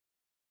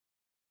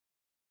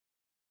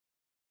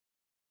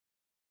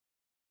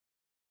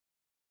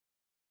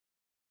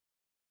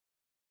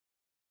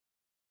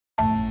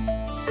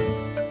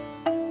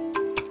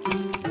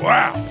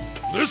Wow,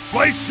 this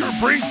place sure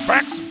brings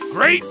back some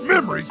great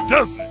memories,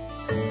 doesn't it?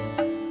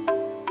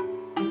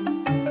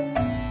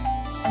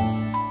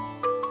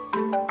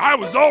 I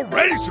was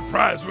already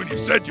surprised when you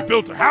said you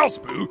built a house,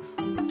 Boo,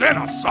 but then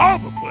I saw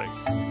the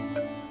place.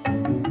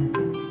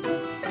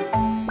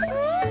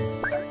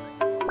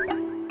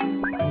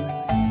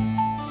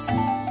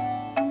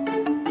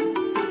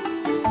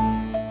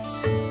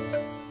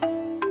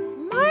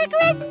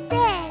 Margaret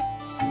said,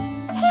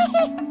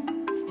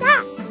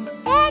 "Stop,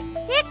 that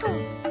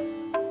tickles."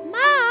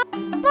 Mom,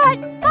 but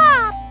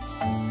Bob.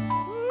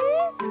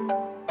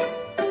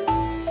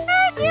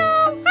 Hurt you,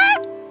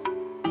 hurt.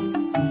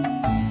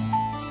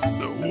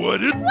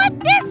 What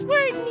this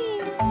word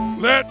mean?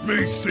 Let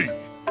me see.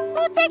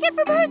 We'll take it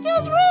from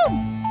Hercule's room.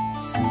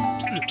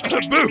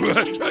 Boo,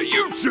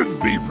 you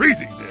shouldn't be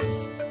reading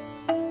this.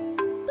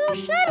 Boo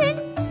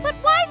shouldn't, but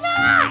why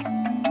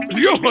not?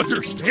 You'll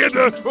understand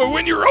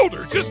when you're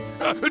older. Just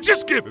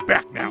give it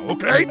back now,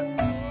 okay?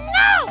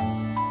 No!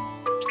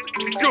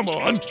 Come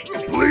on,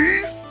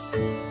 please.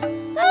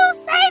 Boo,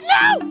 say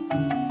no!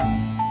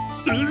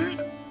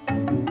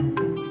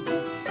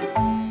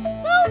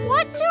 Boo,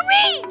 what to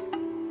read?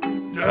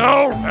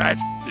 All right,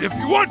 if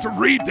you want to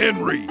read,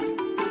 then read.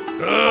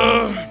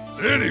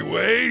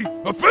 Anyway,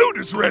 food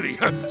is ready,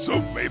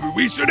 so maybe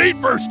we should eat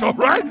first, all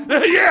right?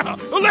 Yeah,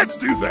 let's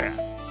do that.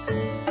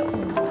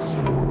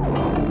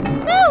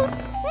 Boo!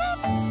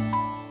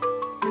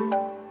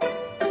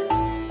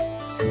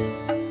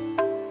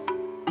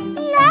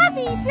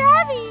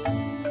 Lovey.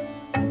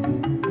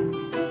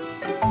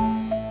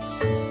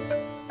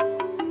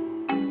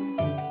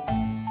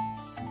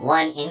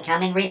 One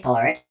incoming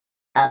report.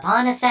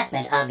 Upon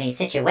assessment of the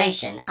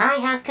situation, I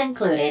have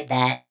concluded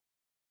that...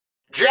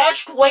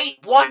 Just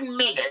wait 1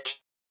 minute.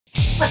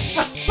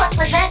 What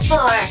was that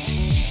for?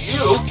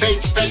 You've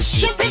been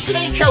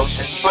specifically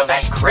chosen for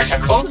that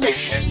critical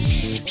mission.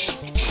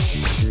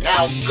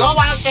 Now go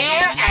out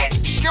there and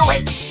do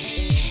it.